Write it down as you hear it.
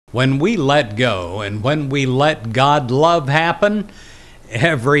When we let go and when we let God love happen,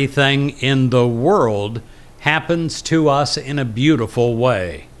 everything in the world happens to us in a beautiful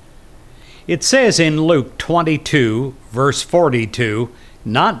way. It says in Luke 22, verse 42,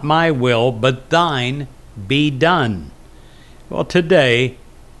 "Not my will, but thine be done." Well, today,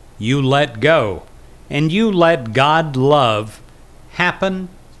 you let go, and you let God love happen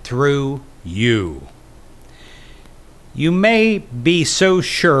through you. You may be so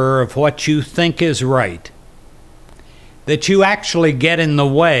sure of what you think is right that you actually get in the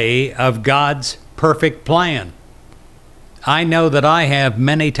way of God's perfect plan. I know that I have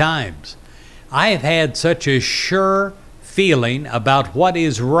many times. I have had such a sure feeling about what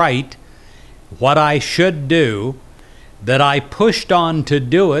is right, what I should do, that I pushed on to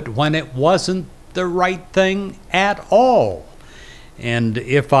do it when it wasn't the right thing at all. And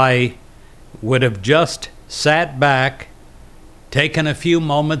if I would have just sat back, taken a few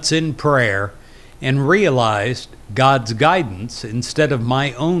moments in prayer, and realized God's guidance instead of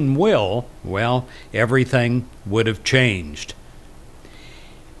my own will, well, everything would have changed.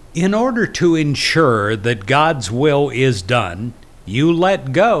 In order to ensure that God's will is done, you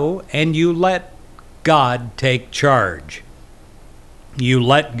let go and you let God take charge. You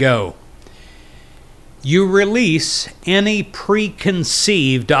let go. You release any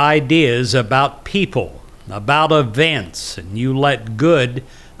preconceived ideas about people, about events, and you let good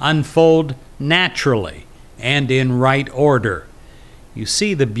unfold naturally and in right order. You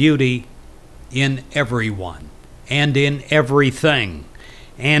see the beauty in everyone and in everything,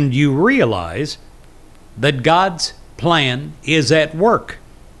 and you realize that God's plan is at work.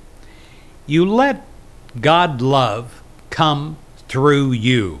 You let God love come through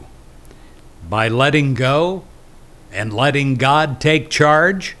you. By letting go and letting God take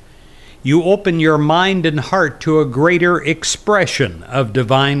charge, you open your mind and heart to a greater expression of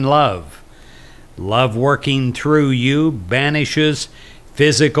divine love. Love working through you banishes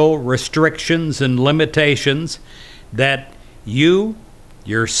physical restrictions and limitations that you,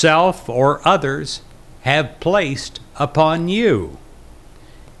 yourself, or others have placed upon you.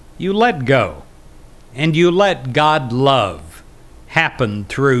 You let go, and you let God love happen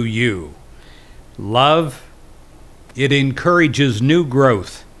through you. Love, it encourages new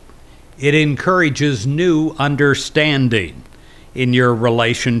growth. It encourages new understanding in your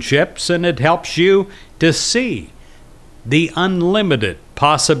relationships, and it helps you to see the unlimited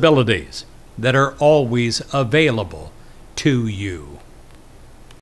possibilities that are always available to you.